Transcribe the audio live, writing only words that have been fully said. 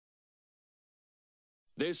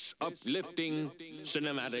this uplifting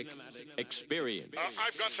cinematic experience.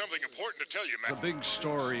 I've got something important to tell you, man. The big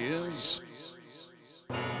story is...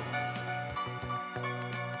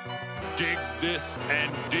 Dig this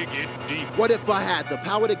and dig it deep. What if I had the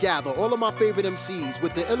power to gather all of my favorite MCs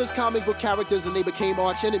with the illest comic book characters and they became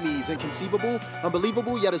arch enemies? Inconceivable,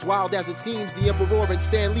 unbelievable, yet as wild as it seems, the Emperor and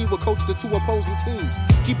Stan Lee will coach the two opposing teams.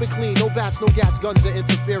 Keep it clean, no bats, no gats, guns, or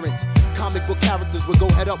interference. Comic book characters will go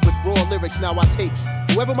head up with raw lyrics. Now I take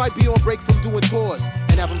whoever might be on break from doing tours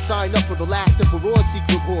and have them sign up for the last Emperor's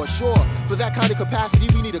secret war. Sure, for that kind of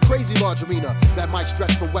capacity, we need a crazy large arena that might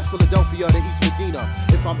stretch from West Philadelphia to East Medina.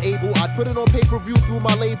 If I'm able, I'd put it on pay-per-view through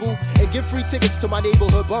my label and give free tickets to my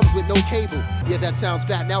neighborhood bums with no cable. Yeah, that sounds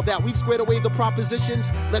fat. Now that we've squared away the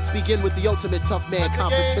propositions, let's begin with the ultimate tough man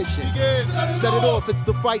competition. Set it off, it's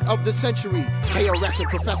the fight of the century. KRS and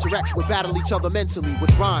Professor X would battle each other mentally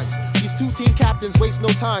with rhymes. These two team captains waste no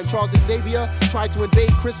time. Charles Xavier tried to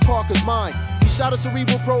invade Chris Parker's mind. He shot a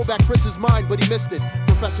cerebral probe at Chris's mind, but he missed it.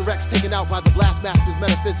 Professor X taken out by the Blastmaster's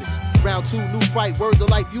metaphysics. Round 2, new fight, word to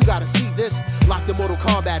life, you gotta see this. Locked in Mortal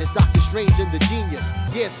Kombat is Doctor Strange and the Genius.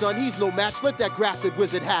 Yeah, son, he's no match, let that grafted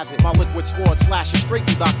wizard have it. My liquid sword slashes straight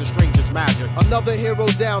through Doctor Strange's magic. Another hero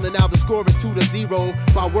down, and now the score is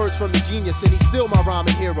 2-0. By words from the Genius, and he's still my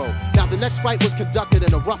rhyming hero. Now the next fight was conducted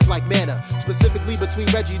in a rough-like manner, specifically between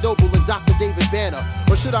Reggie Noble and Dr. David Banner.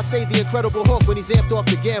 Or should I say the Incredible Hulk when he's amped off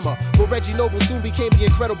the gamma? But Reggie Noble soon became the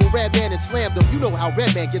Incredible Redman and slammed him. You know how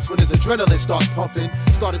Redman gets when his adrenaline starts pumping.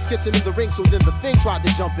 Started skitzing in the ring, so then the Thing tried to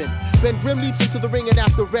jump in. Ben Grimm leaps into the ring, and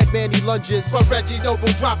after Redman he lunges, but Reggie Noble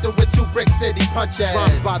dropped him with 2 brick city punches.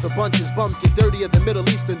 Rhymes by the bunches, bums get dirtier than Middle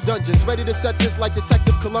Eastern dungeons. Ready to set this like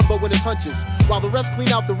Detective Columbo and his hunches. While the refs clean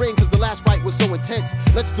out the ring, cause the last fight was so intense.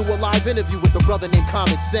 Let's do a live interview with the brother named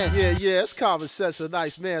Common Sense. Yeah, it's Common Sense. A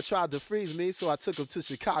nice man tried to freeze me, so I took him to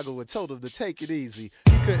Chicago and told him to take it easy.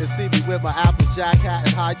 He couldn't see me with my Applejack hat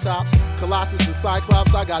and high tops. Colossus and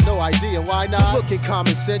Cyclops, I got no idea why not. Look at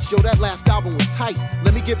Common Sense, yo, that last album was tight.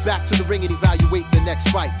 Let me get back to the ring and evaluate the next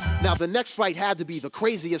fight. Now the next fight had to be the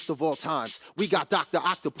craziest of all times. We got Dr.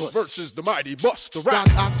 Octopus versus the mighty Buster Doc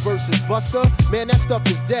Ock versus Buster? Man, that stuff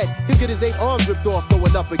is dead. He'll get his 8 arms ripped off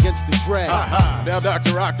going up against the Dread. Aha, now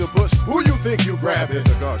Dr. Octopus, who you think you grabbing?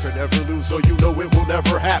 The God can never lose, so you know it will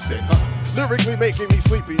never happen. Lyrically making me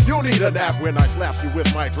sleepy, you need a nap when I slap you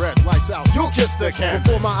with my dreads. Lights out, you'll kiss the canvas.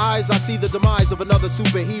 Before my eyes, I see the demise of another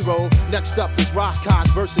superhero. Next up is Roscos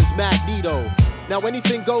versus Magneto. Now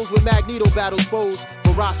anything goes when Magneto battles foes,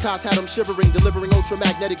 but Roscos had him shivering, delivering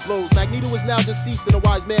ultramagnetic blows. Magneto is now deceased, and a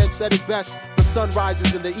wise man said it best. The sun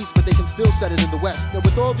rises in the east, but they can still set it in the west. And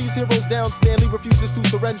with all these heroes down, Stan Lee refuses to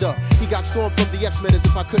surrender. He got stormed from the X-Men as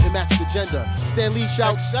if I couldn't match the gender. Stan Lee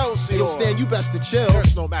shouts, Excelsior! Yo, Stan, you best to chill.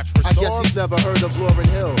 There's no match for Storm. I guess he's never heard of Lauryn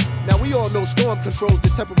Hill. Now we all know Storm controls the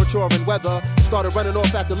temperature and weather. Started running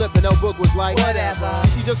off at the lip, and El Boog was like, whatever.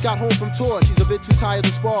 See, she just got home from tour. She's a bit too tired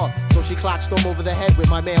to spar, so she clocked Storm over the head with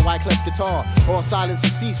my man Wyclef's guitar. All silence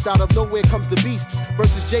has ceased. Out of nowhere comes the beast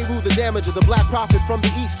versus J-Wu the Damager, the Black Prophet from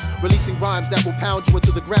the east, releasing rhymes that will pound you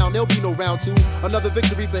into the ground. There'll be no round 2. Another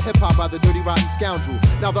victory for hip-hop by the dirty rotten scoundrel.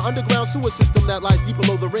 Now the underground sewer system that lies deep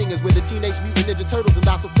below the ring is where the Teenage Mutant Ninja Turtles and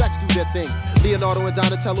DOS Effects do their thing. Leonardo and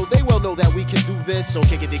Donatello, they well know that we can do this. So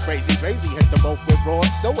kick it, crazy, crazy, hit them both with broad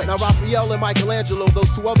sewage. Now Raphael and Michelangelo, those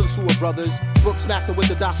 2 other sewer brothers, Book smacked them with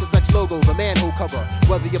the DOS Effects logo, the manhole cover.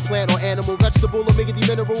 Whether you're plant or animal, vegetable or miggity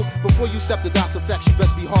mineral, before you step to DOS Effects, you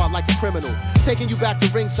best be hard like a criminal. Taking you back to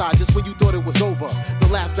ringside just when you thought it was over. The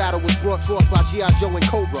last battle was brought forth by G.I. Joe and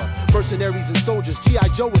Cobra. Mercenaries and soldiers, G.I.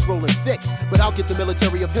 Joe was rolling thick, but I'll get the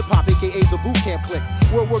military of hip-hop, aka the boot camp clique.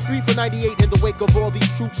 World War III for 98, in the wake of all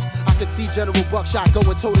these troops, I could see General Buckshot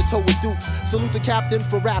going toe-to-toe with Duke. Salute the captain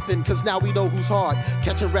for rapping, cause now we know who's hard.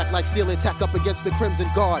 Catching wreck like stealing tech up against the Crimson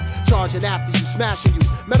Guard. Charging after you, smashing you,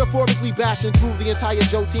 metaphorically bashing through the entire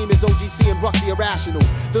Joe team is OGC and Ruck the Irrational.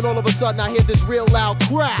 Then all of a sudden I hear this real loud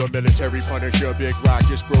crack. The military Punisher, Big Rock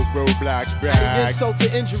just broke Roadblock's back. Adding insult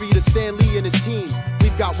to injury to Stan Lee and his team.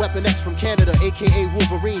 We've got Weapon X from Canada, aka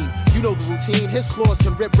Wolverine. You know the routine, his claws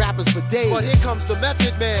can rip rappers for days. But here comes the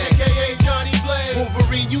Method Man, aka Johnny Blaze.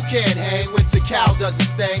 Wolverine, you can't hang when Cow doesn't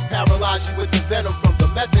sting. Paralyze you with the venom from the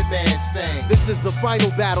Method Man's fang. This is the final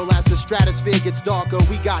battle as the stratosphere gets darker.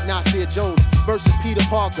 We got Nasir Jones versus Peter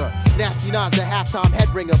Parker. Nasty Nas, the halftime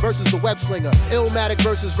headbringer, versus the web slinger. Illmatic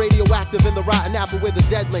versus Radioactive in the Rotten Apple with a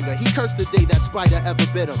deadlinger. He cursed the day that Spider ever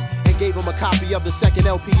bit him and gave him a copy of the second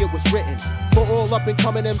LP it was written. For all up and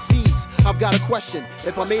coming MCs, I've got a question.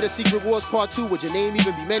 If I made a Secret Wars Part 2, would your name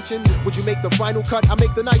even be mentioned? Would you make the final cut? I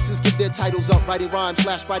make the nicest give their titles up, writing rhymes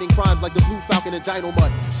 / fighting crimes like the Blue Falcon and Dino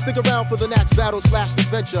Mud. Stick around for the next battle /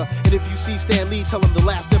 adventure. And if you see Stan Lee tell him the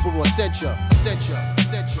last emperor sent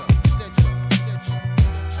ya.